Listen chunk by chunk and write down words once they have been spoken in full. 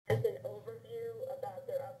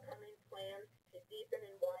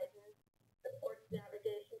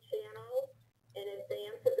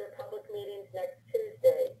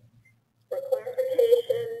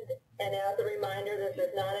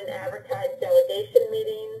delegation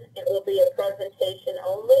meeting. It will be a presentation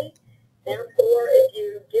only. Therefore, if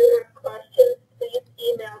you do have questions, please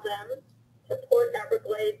email them to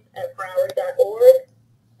porteverglades@broward.org,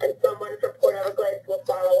 and someone from Port Everglades will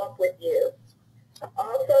follow up with you.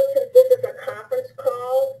 Also, since this is a conference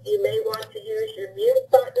call, you may want to use your mute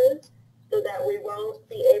button so that we won't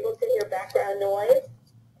be able to hear background noise.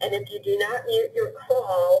 And if you do not mute your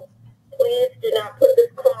call, please do not put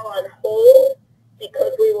this call on hold,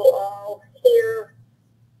 because we will all hear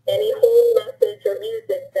any hold message or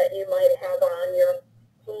music that you might have on your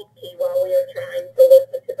hold key while we are trying to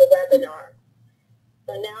listen to the webinar.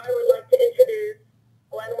 So now I would like to introduce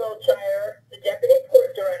Glenn Wiltshire, the Deputy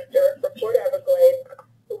Port Director for Port Everglades,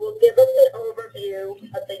 who will give us an overview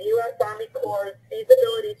of the U.S. Army Corps'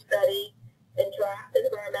 feasibility study and draft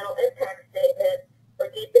environmental impact statement for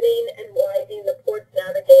deepening and widening the port's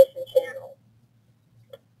navigation channel.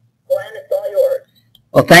 Glenn, it's all yours.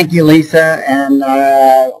 Well, thank you, Lisa, and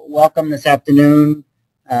welcome this afternoon,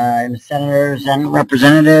 and the senators and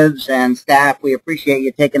representatives and staff. We appreciate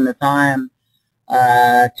you taking the time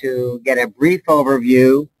to get a brief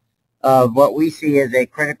overview of what we see as a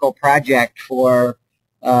critical project for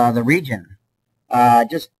the region.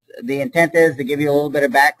 Just the intent is to give you a little bit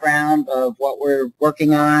of background of what we're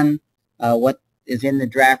working on, what is in the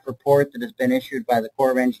draft report that has been issued by the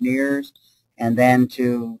Corps of Engineers, and then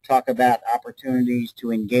to talk about opportunities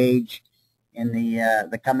to engage in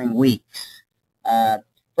the coming weeks.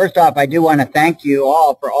 First off, I do want to thank you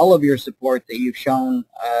all for all of your support that you've shown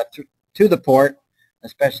to the port,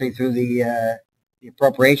 especially through the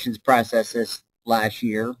appropriations process this last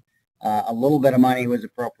year. A little bit of money was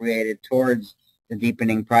appropriated towards the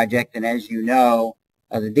deepening project, and as you know,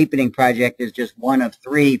 the deepening project is just one of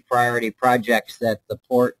 3 priority projects that the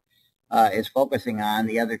port is focusing on,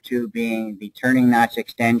 the other 2 being the turning notch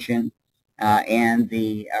extension and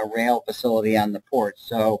the rail facility on the port.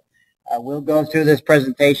 So we'll go through this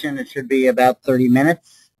presentation. It should be about 30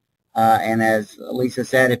 minutes. And as Lisa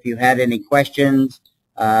said, if you had any questions,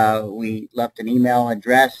 we left an email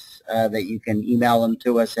address that you can email them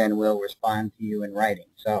to us, and we'll respond to you in writing.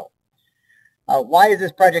 So why is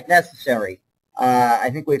this project necessary? I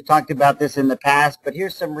think we've talked about this in the past, but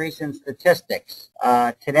here's some recent statistics.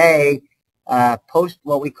 Today,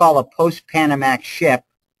 what we call a post-Panamax ship,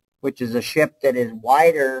 which is a ship that is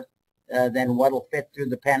wider than what will fit through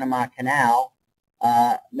the Panama Canal,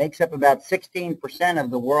 makes up about 16%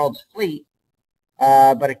 of the world's fleet,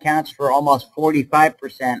 but accounts for almost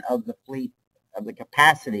 45% of the fleet, of the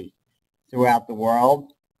capacity throughout the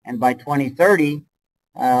world. And by 2030,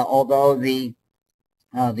 although the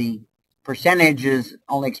percentage is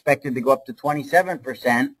only expected to go up to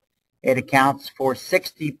 27%, it accounts for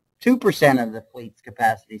 62% of the fleet's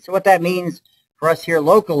capacity. So what that means for us here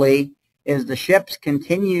locally is the ships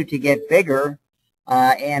continue to get bigger,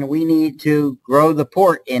 and we need to grow the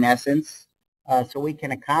port, in essence, so we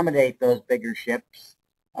can accommodate those bigger ships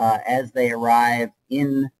as they arrive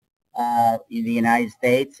in the United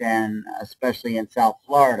States, and especially in South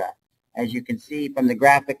Florida. As you can see from the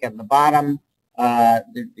graphic at the bottom,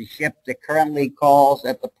 the ship that currently calls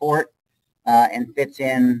at the port and fits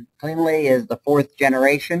in cleanly is the 4th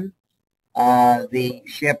generation. The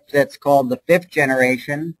ship that's called the 5th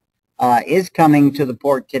generation is coming to the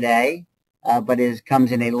port today, but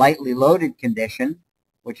comes in a lightly loaded condition,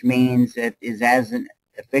 which means it is as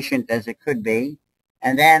efficient as it could be.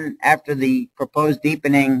 And then after the proposed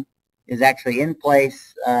deepening is actually in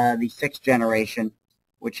place, the 6th generation,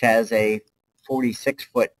 which has a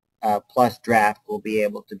 46-foot plus draft, will be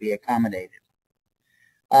able to be accommodated.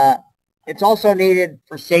 It's also needed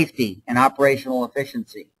for safety and operational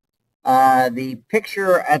efficiency. The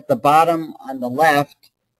picture at the bottom on the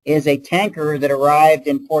left is a tanker that arrived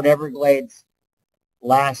in Port Everglades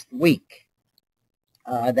last week.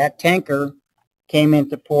 That tanker came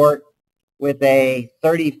into port with a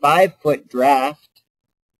 35-foot draft,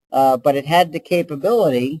 but it had the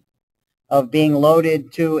capability of being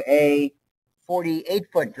loaded to a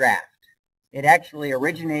 48-foot draft. It actually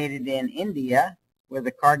originated in India with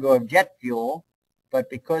a cargo of jet fuel, but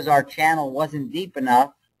because our channel wasn't deep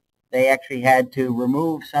enough, they actually had to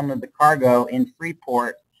remove some of the cargo in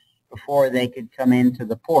Freeport before they could come into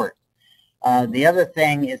the port. The other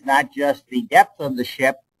thing is not just the depth of the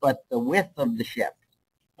ship, but the width of the ship.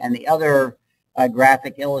 And the other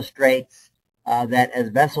graphic illustrates that as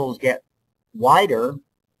vessels get wider,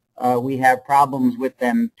 we have problems with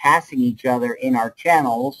them passing each other in our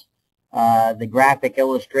channels. The graphic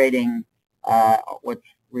illustrating what's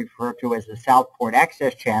referred to as the Southport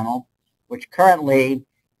Access Channel, which currently,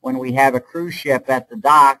 when we have a cruise ship at the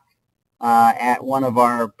dock at one of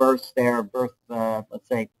our berths there, let's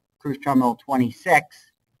say Cruise Terminal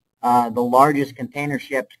 26, the largest container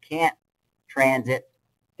ships can't transit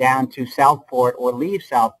down to Southport or leave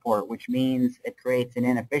Southport, which means it creates an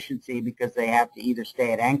inefficiency because they have to either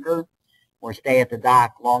stay at anchor or stay at the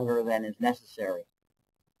dock longer than is necessary.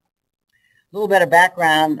 A little bit of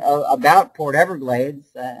background about Port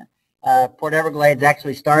Everglades. Port Everglades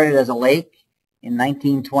actually started as a lake in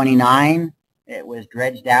 1929. It was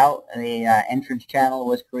dredged out. The entrance channel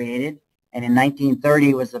was created. And in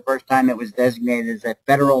 1930 was the first time it was designated as a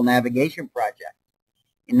federal navigation project.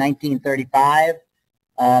 In 1935,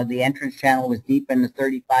 the entrance channel was deepened to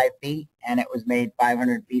 35 feet, and it was made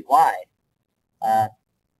 500 feet wide.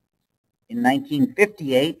 In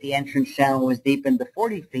 1958, the entrance channel was deepened to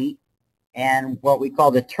 40 feet, and what we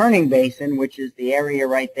call the turning basin, which is the area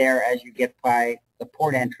right there as you get by the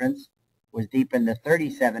port entrance, was deepened to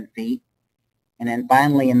 37 feet. And then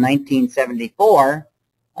finally in 1974,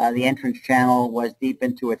 the entrance channel was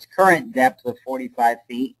deepened to its current depth of 45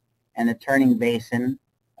 feet, and the turning basin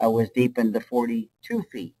was deepened to 42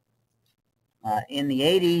 feet. In the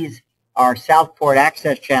 80s, our Southport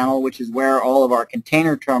access channel, which is where all of our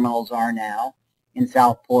container terminals are now in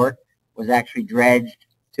Southport, was actually dredged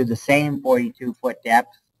to the same 42-foot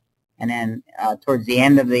depth. And then towards the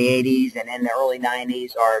end of the 80s and in the early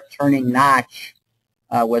 90s, our turning notch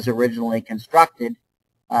was originally constructed.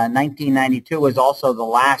 1992 was also the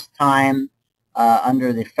last time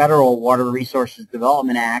under the Federal Water Resources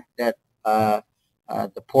Development Act that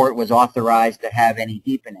the port was authorized to have any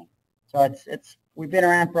deepening. So we've been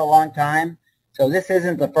around for a long time. So this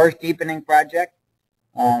isn't the first deepening project,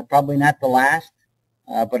 probably not the last,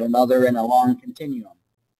 but another in a long continuum.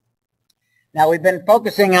 Now, we've been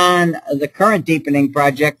focusing on the current deepening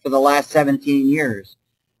project for the last 17 years.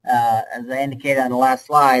 As I indicated on the last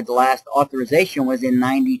slide, the last authorization was in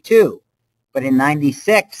 92. But in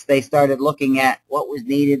 96, they started looking at what was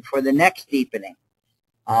needed for the next deepening.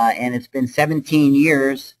 And it's been 17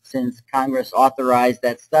 years since Congress authorized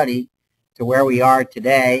that study to where we are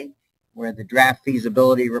today, where the draft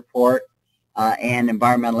feasibility report and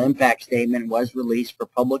environmental impact statement was released for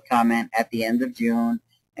public comment at the end of June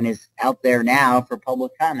and is out there now for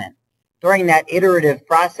public comment. During that iterative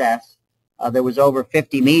process, there was over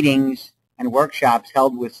 50 meetings and workshops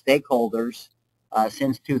held with stakeholders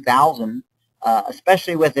since 2000,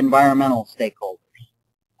 especially with environmental stakeholders.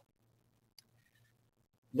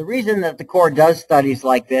 The reason that the Corps does studies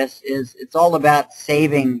like this is it's all about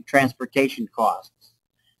saving transportation costs.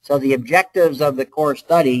 So the objectives of the Corps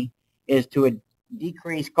study is to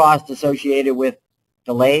decrease costs associated with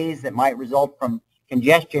delays that might result from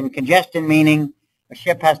congestion. Congestion meaning a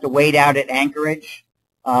ship has to wait out at anchorage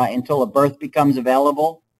until a berth becomes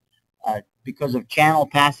available because of channel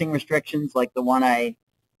passing restrictions like the one I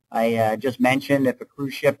just mentioned. If a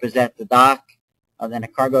cruise ship is at the dock, then a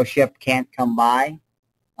cargo ship can't come by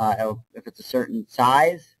if it's a certain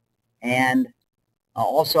size. And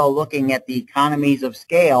also looking at the economies of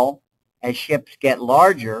scale as ships get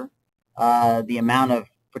larger, the amount of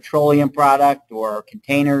petroleum product or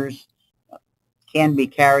containers can be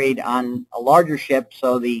carried on a larger ship,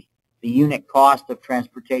 so the unit cost of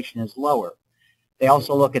transportation is lower. They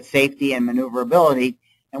also look at safety and maneuverability,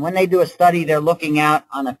 and when they do a study, they're looking out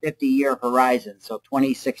on a 50-year horizon. So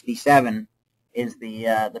 2067 is the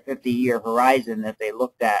 50-year horizon that they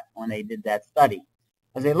looked at when they did that study.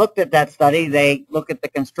 As they looked at that study, they look at the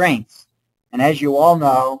constraints. And as you all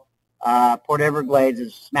know, Port Everglades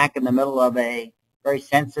is smack in the middle of a very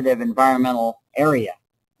sensitive environmental area.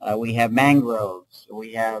 We have mangroves.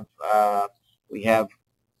 We have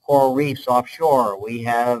coral reefs offshore. We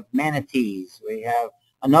have manatees. We have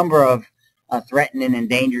a number of threatened and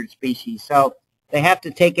endangered species. So they have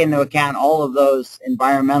to take into account all of those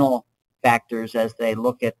environmental factors as they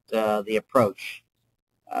look at the approach.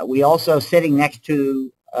 We also, sitting next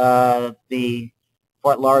to the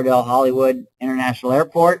Fort Lauderdale Hollywood International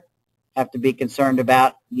Airport, have to be concerned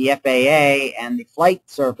about the FAA and the flight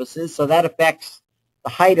surfaces. So that affects the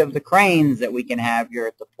height of the cranes that we can have here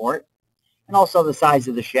at the port, and also the size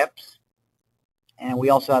of the ships. And we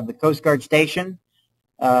also have the Coast Guard station,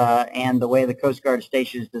 and the way the Coast Guard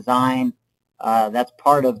station is designed, that's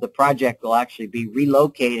part of the project, will actually be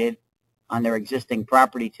relocated on their existing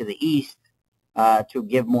property to the east to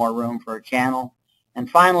give more room for a channel. And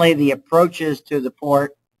finally, the approaches to the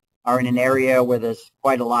port are in an area where there's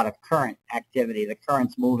quite a lot of current activity. The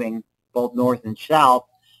current's moving both north and south,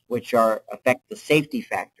 which affect the safety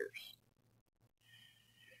factors.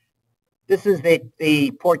 This is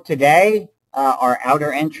the port today. Our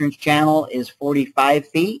outer entrance channel is 45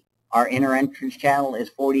 feet. Our inner entrance channel is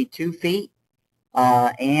 42 feet.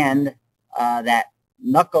 And that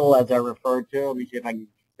knuckle, as I referred to, let me see if I can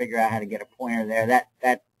figure out how to get a pointer there.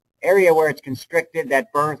 That area where it's constricted,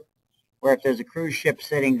 that berth, where if there's a cruise ship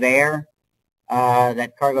sitting there,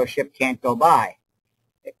 that cargo ship can't go by.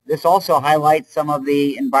 This also highlights some of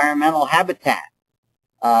the environmental habitat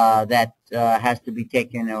that has to be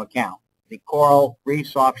taken into account. The coral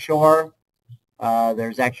reefs offshore,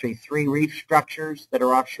 there's actually 3 reef structures that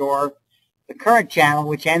are offshore. The current channel,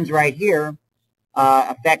 which ends right here,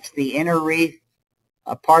 affects the inner reef,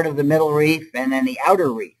 a part of the middle reef, and then the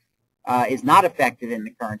outer reef is not affected in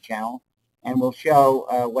the current channel, and will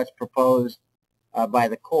show what's proposed by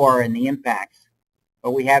the Corps and the impacts.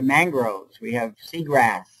 But we have mangroves, we have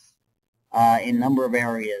seagrass in a number of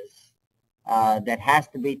areas that has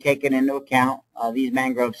to be taken into account. These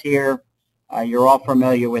mangroves here, you're all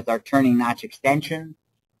familiar with our turning notch extension,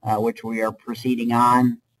 which we are proceeding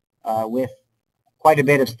on with quite a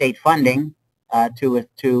bit of state funding to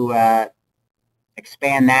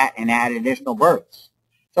expand that and add additional berths.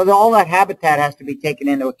 So all that habitat has to be taken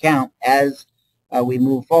into account as we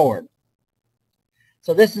move forward.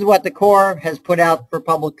 So this is what the Corps has put out for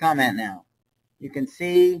public comment now. You can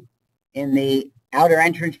see in the outer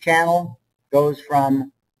entrance channel goes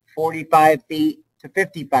from 45 feet to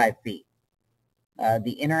 55 feet.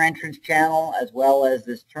 The inner entrance channel, as well as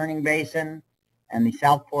this turning basin and the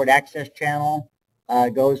Southport access channel,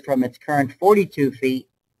 goes from its current 42 feet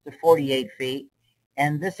to 48 feet.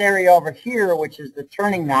 And this area over here, which is the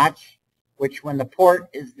turning notch, which when the port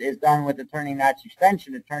is done with the turning notch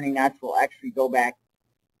extension, the turning notch will actually go back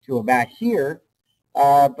to about here.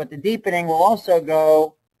 But the deepening will also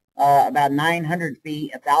go about 900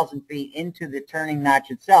 feet, 1,000 feet into the turning notch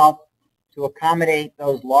itself to accommodate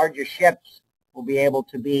those larger ships will be able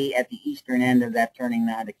to be at the eastern end of that turning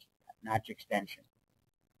notch extension.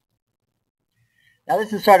 Now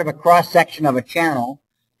this is sort of a cross-section of a channel,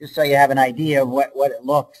 just so you have an idea of what it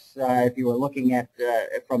looks if you were looking at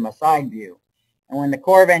it from a side view. And when the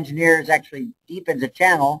Corps of Engineers actually deepens a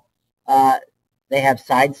channel, they have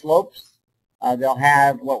side slopes. They'll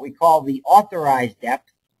have what we call the authorized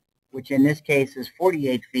depth, which in this case is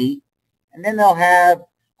 48 feet. And then they'll have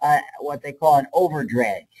what they call an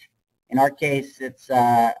overdredge. In our case, it's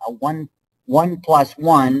a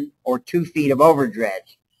 1+1 or 2 feet of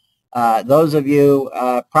overdredge. Those of you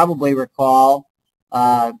probably recall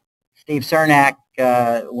Steve Cernak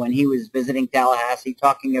when he was visiting Tallahassee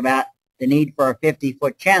talking about the need for a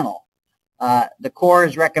 50-foot channel. The Corps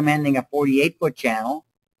is recommending a 48-foot channel,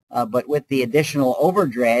 but with the additional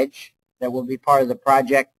overdredge that will be part of the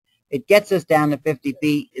project, it gets us down to 50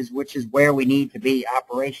 feet, which is where we need to be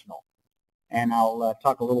operational. And I'll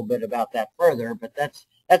talk a little bit about that further, but that's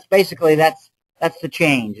basically that's the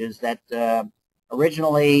change, is that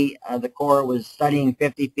originally the Corps was studying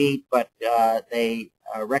 50 feet, but they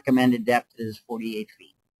recommended depth is 48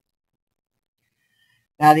 feet.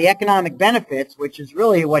 Now, the economic benefits, which is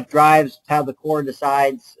really what drives how the Corps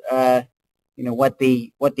decides, what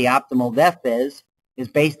the optimal depth is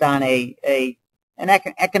based on an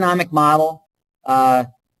economic model.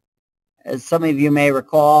 As some of you may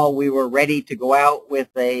recall, we were ready to go out with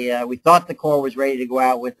we thought the Corps was ready to go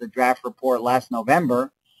out with the draft report last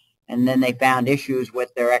November, and then they found issues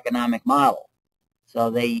with their economic model.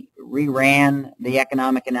 So they reran the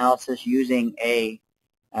economic analysis using a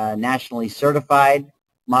nationally certified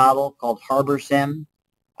model called HarborSim,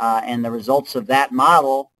 and the results of that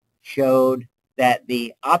model showed that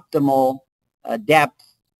the optimal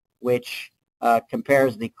depth, which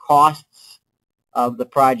compares the costs of the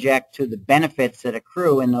project to the benefits that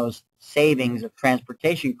accrue in those savings of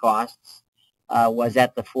transportation costs, was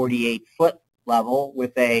at the 48-foot level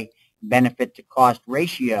with a benefit to cost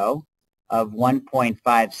ratio of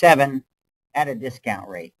 1.57 at a discount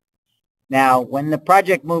rate. Now, when the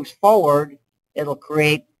project moves forward, it'll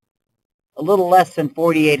create a little less than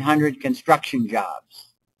 4,800 construction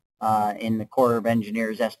jobs in the Corps of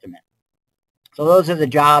Engineers estimate. So those are the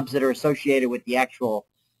jobs that are associated with the actual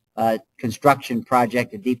construction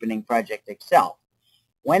project, the deepening project itself.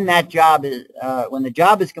 When that job is, when the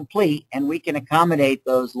job is complete and we can accommodate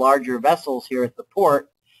those larger vessels here at the port,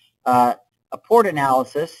 a port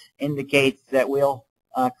analysis indicates that we'll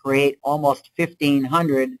create almost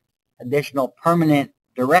 1,500 additional permanent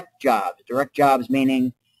direct jobs. Direct jobs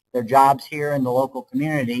meaning they're jobs here in the local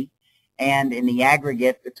community, and in the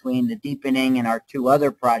aggregate between the deepening and our 2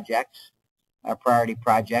 other projects, our priority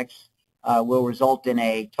projects, will result in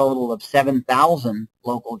a total of 7,000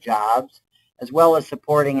 local jobs, as well as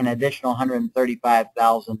supporting an additional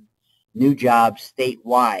 135,000 new jobs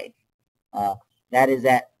statewide. That is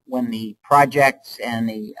at when the projects and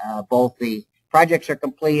the both the projects are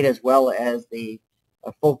complete, as well as the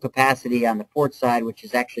full capacity on the port side, which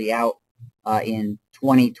is actually out in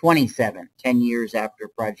 2027, 10 years after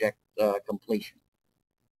project completion.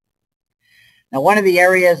 Now, one of the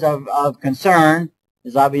areas of concern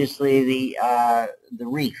is obviously the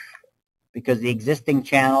reef, because the existing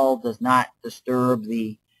channel does not disturb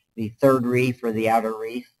the third reef or the outer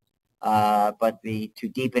reef, but to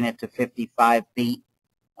deepen it to 55 feet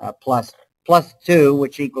plus 2,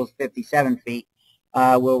 which equals 57 feet,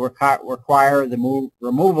 will require the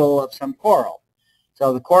removal of some coral.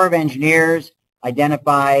 So the Corps of Engineers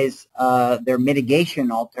identifies their mitigation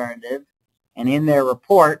alternative, and in their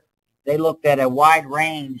report, they looked at a wide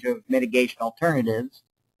range of mitigation alternatives.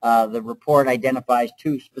 The report identifies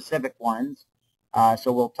 2 specific ones,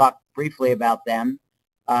 so we'll talk briefly about them.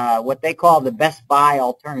 What they call the best buy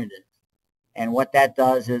alternative, and what that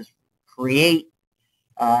does is create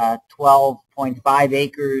 12.5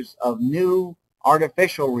 acres of new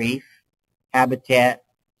artificial reef habitat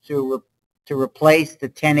to replace the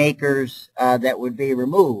 10 acres that would be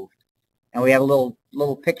removed. And we have a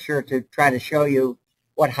little picture to try to show you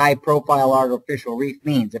what high-profile artificial reef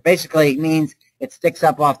means. It basically means it sticks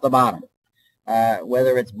up off the bottom,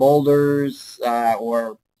 whether it's boulders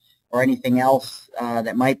or anything else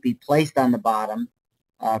that might be placed on the bottom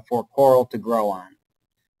for coral to grow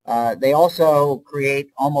on. They also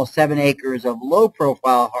create almost 7 acres of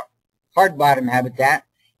low-profile hard bottom habitat,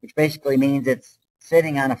 which basically means it's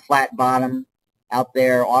sitting on a flat bottom out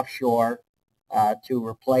there offshore to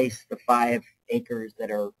replace the 5 acres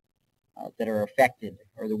that are affected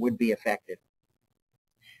or that would be affected.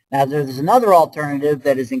 Now, there's another alternative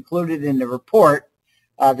that is included in the report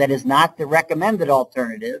that is not the recommended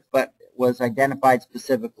alternative, but was identified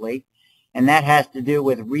specifically, and that has to do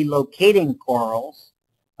with relocating corals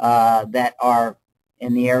that are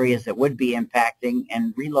in the areas that would be impacting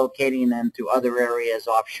and relocating them to other areas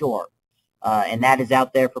offshore. And that is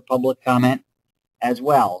out there for public comment as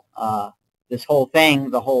well. This whole thing,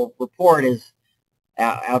 the whole report is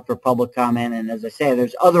out for public comment, and as I say,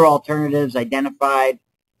 there's other alternatives identified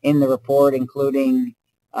in the report, including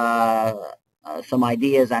some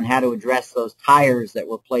ideas on how to address those tires that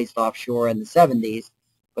were placed offshore in the 70s,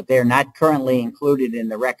 but they're not currently included in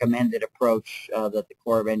the recommended approach that the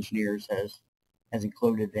Corps of Engineers has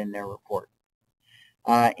included in their report.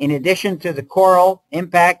 In addition to the coral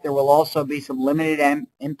impact, there will also be some limited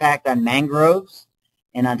impact on mangroves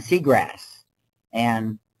and on seagrass.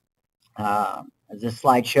 And as this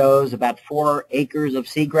slide shows, about 4 acres of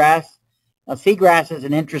seagrass. Now, seagrass is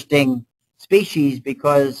an interesting species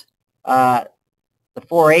because the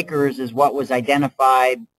 4 acres is what was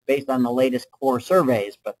identified based on the latest Corps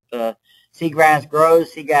surveys. But seagrass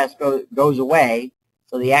grows, seagrass goes away.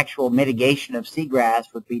 So the actual mitigation of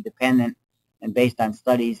seagrass would be dependent and based on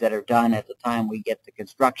studies that are done at the time we get to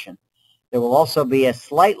construction. There will also be a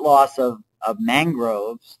slight loss of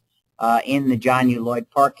mangroves in the John U. Lloyd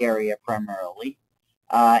Park area primarily.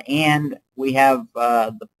 And we have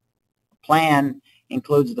the plan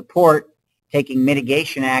includes the port taking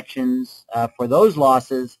mitigation actions for those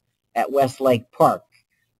losses at Westlake Park.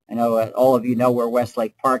 I know all of you know where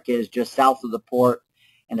Westlake Park is, just south of the port,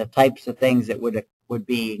 and the types of things that would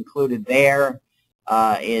be included there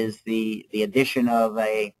is the addition of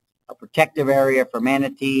a protective area for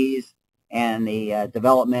manatees and the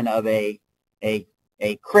development of a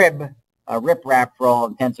crib, a riprap for all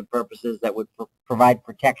intents and purposes that would provide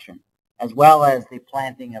protection, as well as the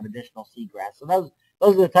planting of additional seagrass. So those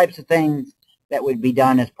are the types of things that would be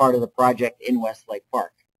done as part of the project in Westlake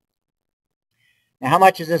Park. Now, how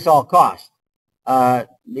much does this all cost?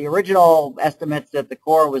 The original estimates that the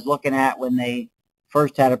Corps was looking at when they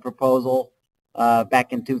first had a proposal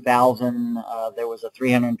back in 2000, there was a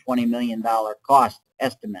 $320 million cost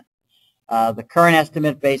estimate. The current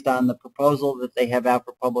estimate based on the proposal that they have out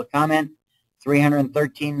for public comment,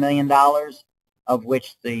 $313 million, of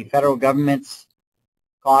which the federal government's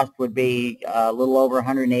cost would be a little over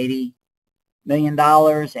 $180 million,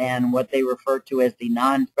 and what they refer to as the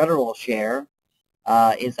non-federal share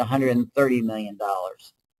is $130 million.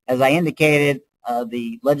 As I indicated,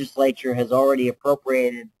 the legislature has already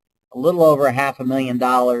appropriated a little over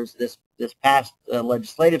 $500,000 this past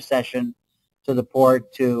legislative session to the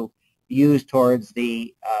port to use towards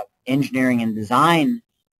the engineering and design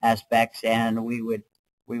aspects, and we would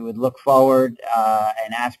look forward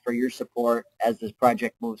and ask for your support as this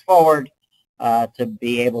project moves forward to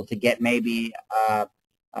be able to get maybe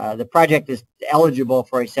the project is eligible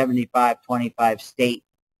for a 75-25 state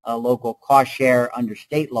local cost share under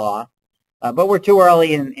state law, but we're too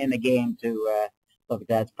early in the game to look at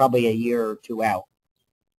that. It's probably a year or two out.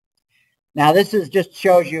 Now, this just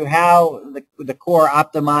shows you how the Corps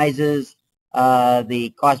optimizes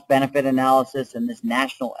the cost-benefit analysis and this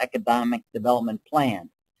National Economic Development Plan.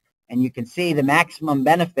 And you can see the maximum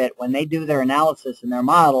benefit when they do their analysis in their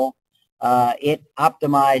model, it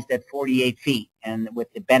optimized at 48 feet, and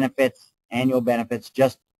with the benefits, annual benefits,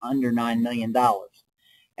 just under $9 million.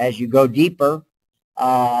 As you go deeper,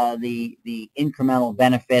 the incremental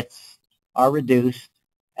benefits are reduced,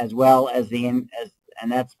 as well as and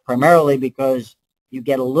that's primarily because you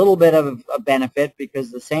get a little bit of a benefit, because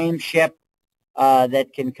the same ship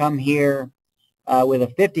that can come here with a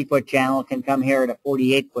 50-foot channel can come here at a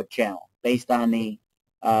 48-foot channel, based on the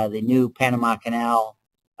new Panama Canal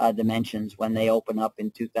dimensions when they open up in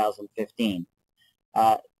 2015.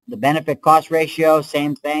 The benefit cost ratio,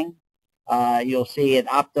 same thing. You'll see it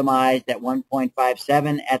optimized at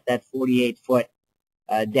 1.57 at that 48-foot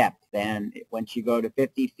depth. And once you go to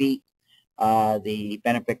 50 feet, the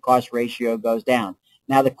benefit cost ratio goes down.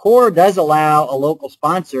 Now, the Corps does allow a local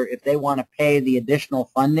sponsor, if they want to pay the additional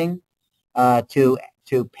funding, to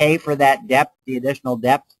pay for that depth, the additional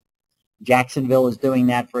depth. Jacksonville is doing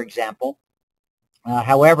that, for example.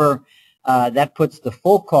 However, that puts the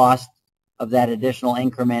full cost of that additional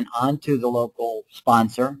increment onto the local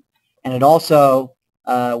sponsor. And it also,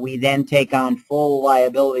 we then take on full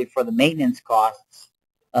liability for the maintenance costs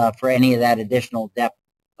for any of that additional depth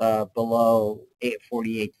below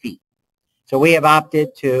 48 feet. So we have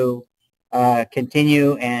opted to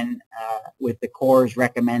continue and with the Corps'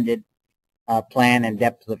 recommended plan and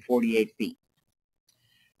depth of 48 feet.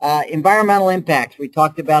 Environmental impacts. We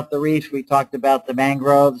talked about the reefs. We talked about the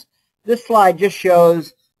mangroves. This slide just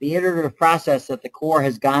shows the iterative process that the Corps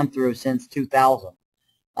has gone through since 2000.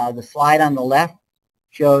 The slide on the left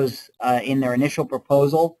shows in their initial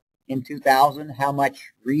proposal in 2000 how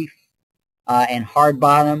much reef and hard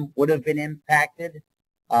bottom would have been impacted.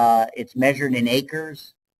 It's measured in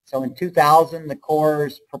acres. So in 2000, the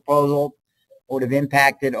Corps' proposal would have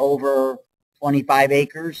impacted over 25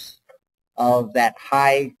 acres of that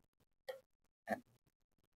high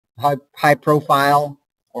profile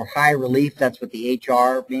or high relief. That's what the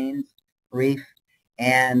HR means, reef,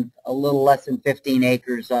 and a little less than 15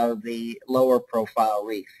 acres of the lower profile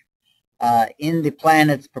reef. In the plan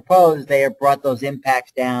that's proposed, they have brought those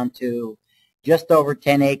impacts down to just over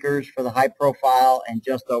 10 acres for the high profile and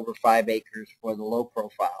just over 5 acres for the low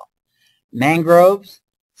profile. Mangroves,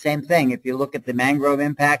 same thing. If you look at the mangrove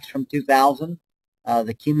impacts from 2000,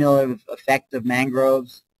 the cumulative effect of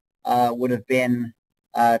mangroves would have been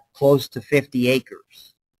close to 50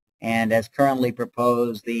 acres. And as currently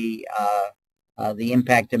proposed, the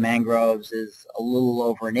impact of mangroves is a little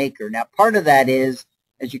over an acre. Now, part of that is,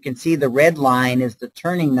 as you can see, the red line is the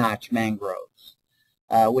turning notch mangroves,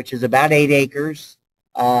 which is about 8 acres,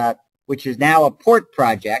 which is now a port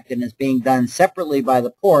project and is being done separately by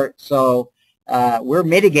the port. So we're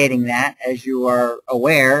mitigating that, as you are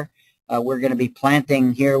aware. We're going to be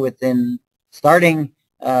planting here starting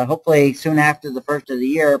hopefully soon after the first of the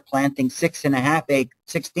year, planting 16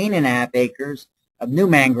 and a half acres of new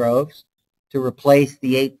mangroves to replace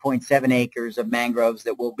the 8.7 acres of mangroves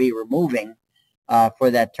that we'll be removing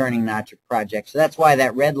for that turning notch project. So that's why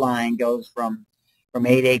that red line goes from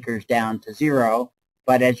 8 acres down to 0.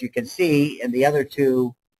 But as you can see in the other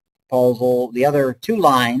two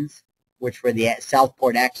lines, which were the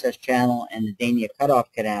Southport Access Channel and the Dania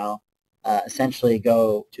Cutoff Canal, essentially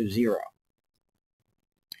go to 0.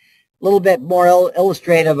 A little bit more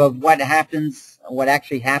illustrative of what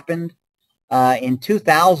actually happened. In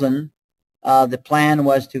 2000, the plan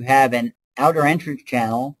was to have an outer entrance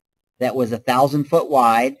channel that was 1,000 foot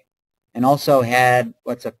wide and also had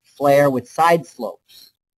what's a flare with side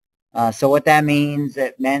slopes. So what that means,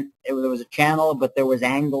 it meant there was a channel, but there was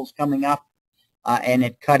angles coming up, and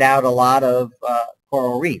it cut out a lot of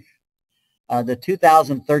coral reef. The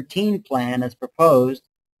 2013 plan, as proposed,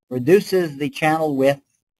 reduces the channel width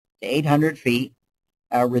to 800 feet,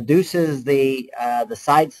 reduces the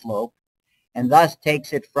side slope, and thus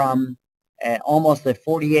takes it from almost a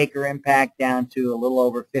 40-acre impact down to a little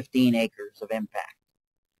over 15 acres of impact.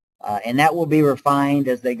 And that will be refined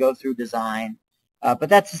as they go through design, but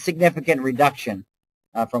that's a significant reduction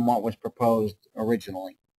from what was proposed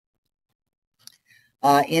originally.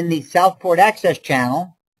 In the Southport Access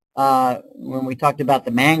Channel, when we talked about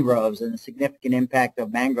the mangroves and the significant impact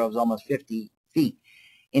of mangroves, almost 50 feet.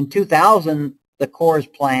 In 2000, the Corps'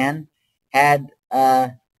 plan had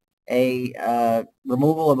a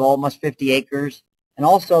removal of almost 50 acres and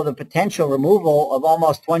also the potential removal of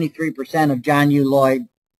almost 23% of John U. Lloyd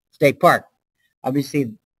State Park.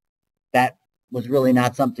 Obviously, that was really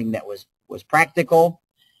not something that was practical.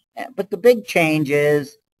 But the big change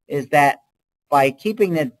is that by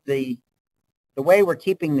keeping the the way we're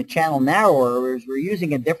keeping the channel narrower is we're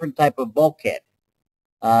using a different type of bulkhead.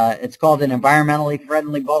 It's called an environmentally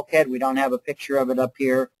friendly bulkhead. We don't have a picture of it up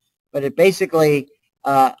here, but it basically,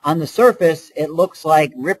 on the surface, it looks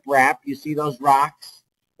like riprap. You see those rocks,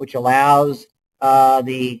 which allows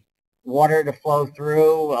the water to flow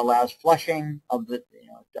through, allows flushing of the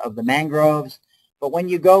mangroves. But when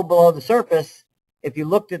you go below the surface, if you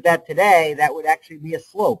looked at that today, that would actually be a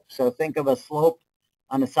slope. So think of a slope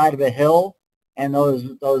on the side of a hill, and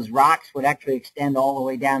those rocks would actually extend all the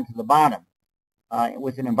way down to the bottom.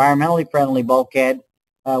 With an environmentally friendly bulkhead,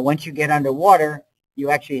 once you get underwater, you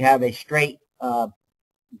actually have a straight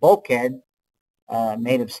bulkhead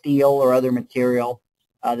made of steel or other material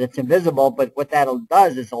that's invisible. But what that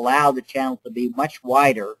does is allow the channel to be much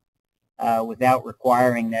wider without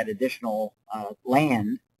requiring that additional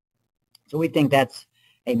land. So we think that's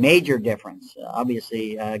a major difference.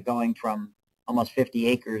 Obviously, going from almost 50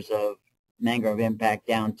 acres of mangrove impact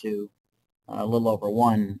down to a little over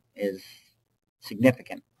 1 is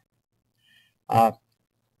significant.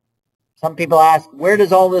 Some people ask, where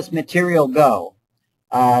does all this material go?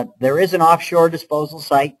 There is an offshore disposal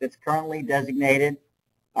site that's currently designated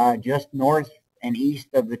just north and east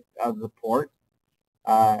of the port.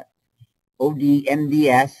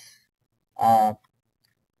 ODMDS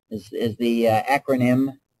is the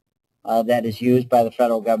acronym that is used by the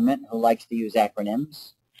federal government, who likes to use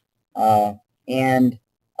acronyms. And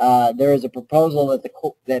there is a proposal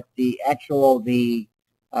that the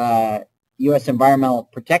U.S. Environmental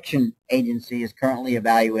Protection Agency is currently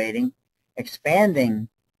evaluating expanding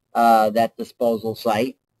that disposal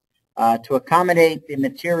site to accommodate the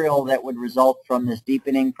material that would result from this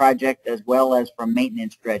deepening project, as well as from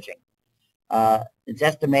maintenance dredging. It's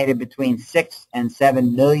estimated between 6 and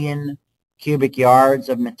 7 million cubic yards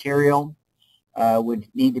of material would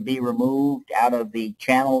need to be removed out of the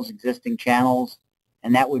existing channels,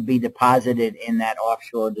 and that would be deposited in that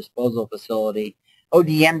offshore disposal facility.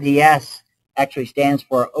 ODMDS actually stands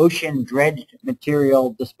for Ocean Dredged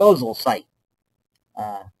Material Disposal Site,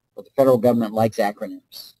 but the federal government likes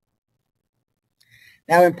acronyms.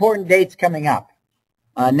 Now, important dates coming up.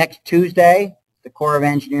 Next Tuesday, the Corps of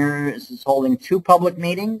Engineers is holding 2 public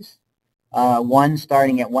meetings, one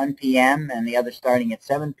starting at 1 p.m. and the other starting at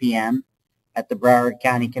 7 p.m. at the Broward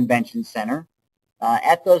County Convention Center.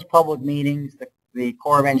 At those public meetings, the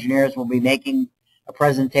Corps of Engineers will be making a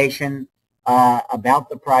presentation about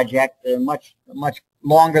the project, much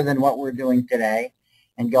longer than what we're doing today,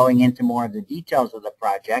 and going into more of the details of the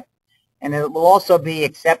project. And it will also be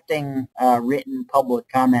accepting written public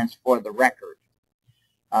comments for the record.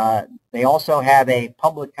 They also have a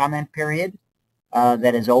public comment period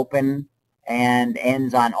that is open and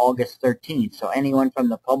ends on August 13th. So anyone from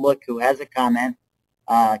the public who has a comment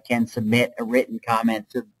can submit a written comment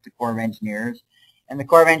to the Corps of Engineers. And the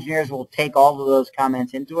Corps of Engineers will take all of those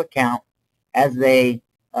comments into account as they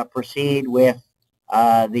proceed with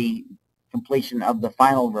the completion of the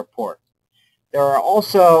final report. There are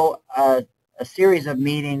also a series of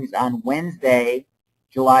meetings on Wednesday,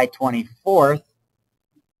 July 24th,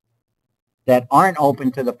 that aren't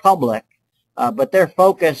open to the public, but they're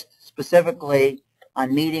focused specifically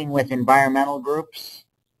on meeting with environmental groups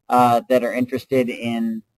that are interested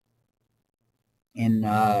in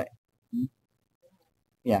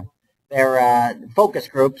they're focus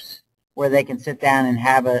groups where they can sit down and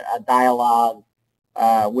have a dialogue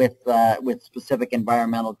with specific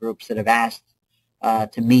environmental groups that have asked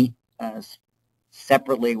to meet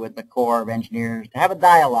separately with the Corps of Engineers to have a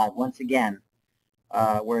dialogue once again.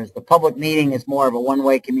 Whereas the public meeting is more of a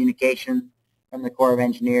one-way communication from the Corps of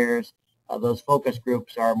Engineers. Those focus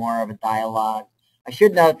groups are more of a dialogue. I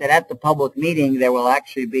should note that at the public meeting, there will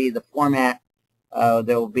actually be the format.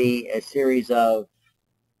 There will be a series of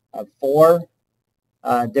 4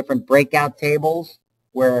 different breakout tables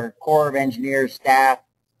where Corps of Engineers staff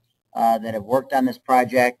that have worked on this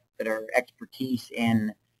project, that are expertise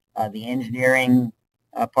in the engineering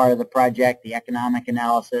part of the project, the economic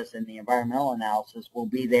analysis, and the environmental analysis, will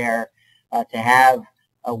be there to have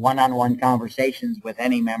one-on-one conversations with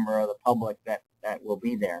any member of the public that will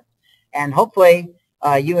be there. And hopefully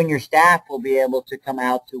you and your staff will be able to come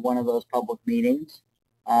out to one of those public meetings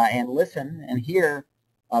and listen and hear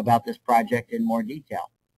about this project in more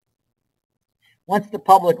detail. Once the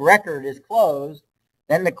public record is closed,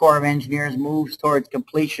 then the Corps of Engineers moves towards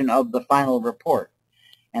completion of the final report.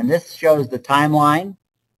 And this shows the timeline.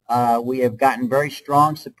 We have gotten very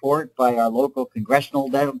strong support by our local congressional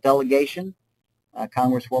delegation,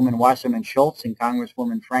 Congresswoman Wasserman Schultz and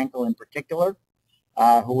Congresswoman Frankel in particular,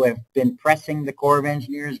 who have been pressing the Corps of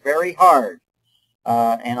Engineers very hard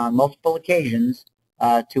and on multiple occasions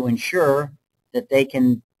to ensure that they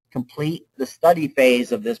can complete the study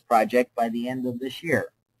phase of this project by the end of this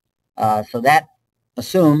year. So that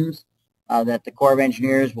assumes that the Corps of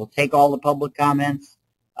Engineers will take all the public comments,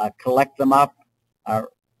 collect them up,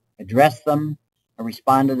 address them,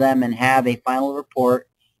 respond to them, and have a final report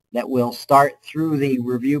that will start through the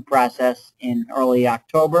review process in early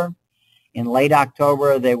October. In late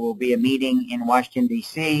October, there will be a meeting in Washington,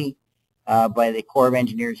 D.C. By the Corps of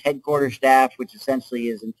Engineers headquarters staff, which essentially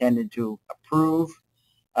is intended to approve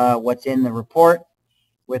what's in the report,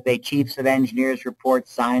 with a Chiefs of Engineers report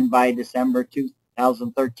signed by December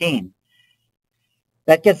 2013.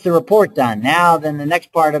 That gets the report done. Now, then the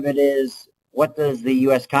next part of it is, what does the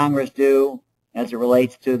U.S. Congress do as it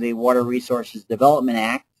relates to the Water Resources Development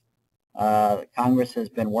Act? Congress has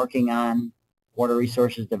been working on Water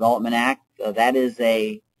Resources Development Act. That is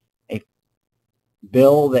a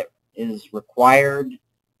bill that is required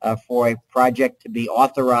for a project to be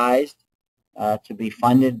authorized to be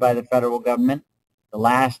funded by the federal government. The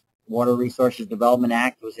last Water Resources Development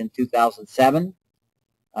Act was in 2007.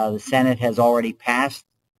 The Senate has already passed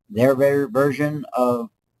their version of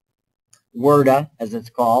WRDA, as it's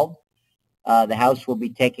called. The House will be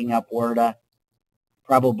taking up WRDA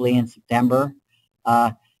probably in September.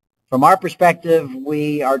 From our perspective,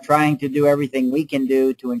 we are trying to do everything we can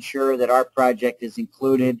do to ensure that our project is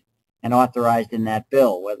included and authorized in that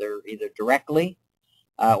bill, whether either directly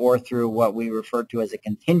or through what we refer to as a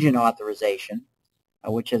contingent authorization,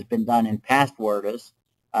 which has been done in past WRDAs,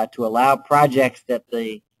 to allow projects that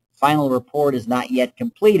the final report is not yet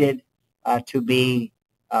completed to be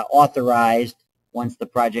authorized once the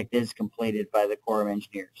project is completed by the Corps of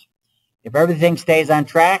Engineers. If everything stays on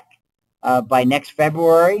track, by next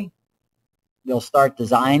February, they'll start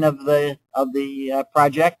design of the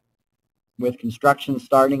project, with construction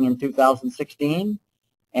starting in 2016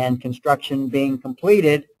 and construction being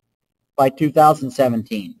completed by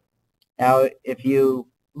 2017. Now, if you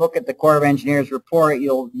look at the Corps of Engineers report,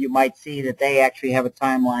 you might see that they actually have a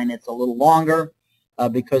timeline that's a little longer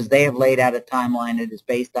because they have laid out a timeline that is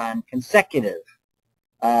based on consecutive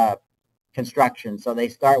construction. So they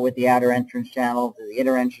start with the outer entrance channel to the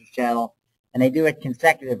inner entrance channel, and they do it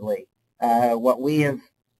consecutively. What we have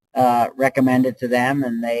recommended to them,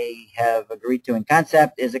 and they have agreed to in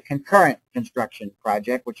concept, is a concurrent construction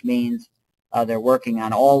project, which means they're working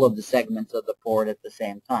on all of the segments of the port at the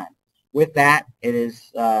same time. With that, it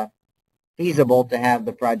is feasible to have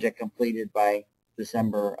the project completed by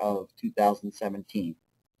December of 2017.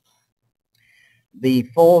 The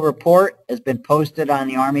full report has been posted on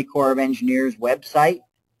the Army Corps of Engineers website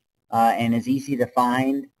and is easy to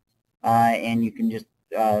find. And you can just,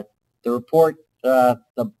 the report,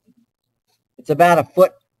 it's about a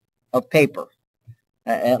foot of paper,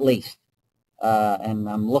 at least. And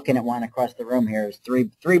I'm looking at one across the room here. There's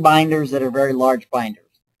three binders that are very large binders.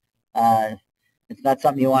 It's not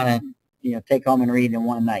something you want to take home and read in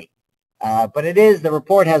one night. But it is, the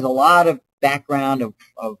report has a lot of background of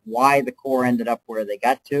why the Corps ended up where they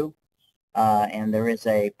got to. And there is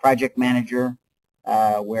a project manager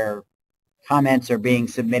where comments are being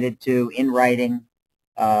submitted to in writing,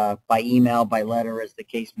 by email, by letter, as the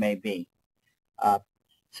case may be.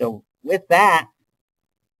 So with that,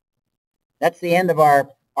 that's the end of our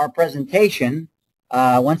presentation.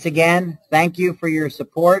 Once again, thank you for your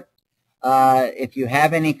support. If you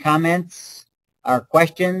have any comments or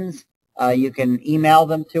questions, you can email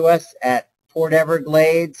them to us at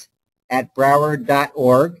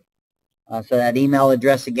porteverglades@broward.org. So that email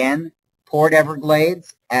address again,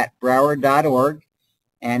 porteverglades@broward.org.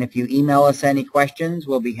 And if you email us any questions,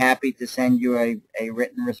 we'll be happy to send you a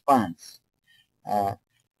written response.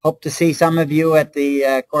 Hope to see some of you at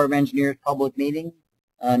the Corps of Engineers public meeting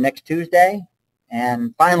next Tuesday.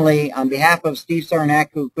 And finally, on behalf of Steve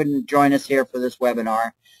Cernak, who couldn't join us here for this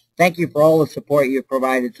webinar, thank you for all the support you've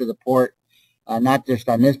provided to the port, not just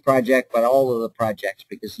on this project, but all of the projects,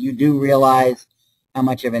 because you do realize how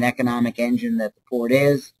much of an economic engine that the port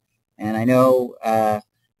is. And I know I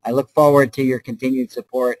look forward to your continued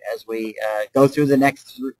support as we go through the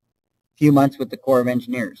next few months with the Corps of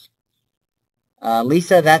Engineers.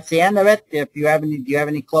 Lisa, that's the end of it. If you have any, do you have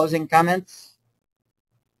any closing comments?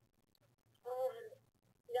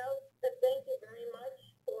 No, but thank you very much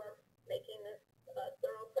for making this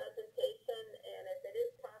thorough presentation. And if it is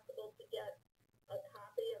possible to get a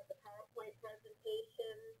copy of the PowerPoint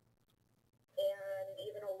presentation and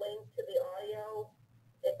even a link to the audio,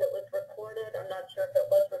 if it was recorded, I'm not sure if it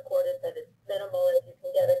was recorded, but it's minimal. If you can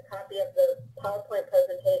get a copy of the PowerPoint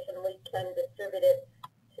presentation, we can distribute it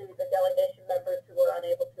to the delegation members who were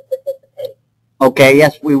unable to participate. Okay,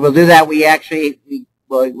 yes, we will do that. We actually,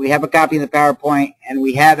 we have a copy of the PowerPoint, and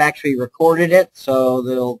we have actually recorded it, so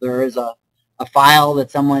there is a file that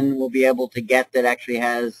someone will be able to get that actually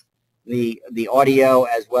has the audio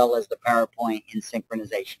as well as the PowerPoint in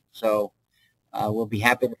synchronization. So we'll be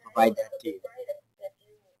happy to provide that to you. If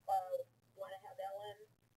you want to have Ellen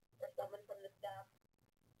or someone from the staff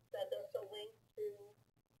send us a link to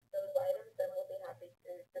those items, then we'll be happy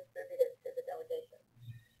to distribute it to the delegation.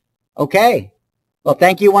 Okay. Well,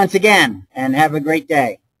 thank you once again, and have a great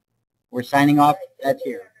day. We're signing off. That's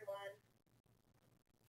here.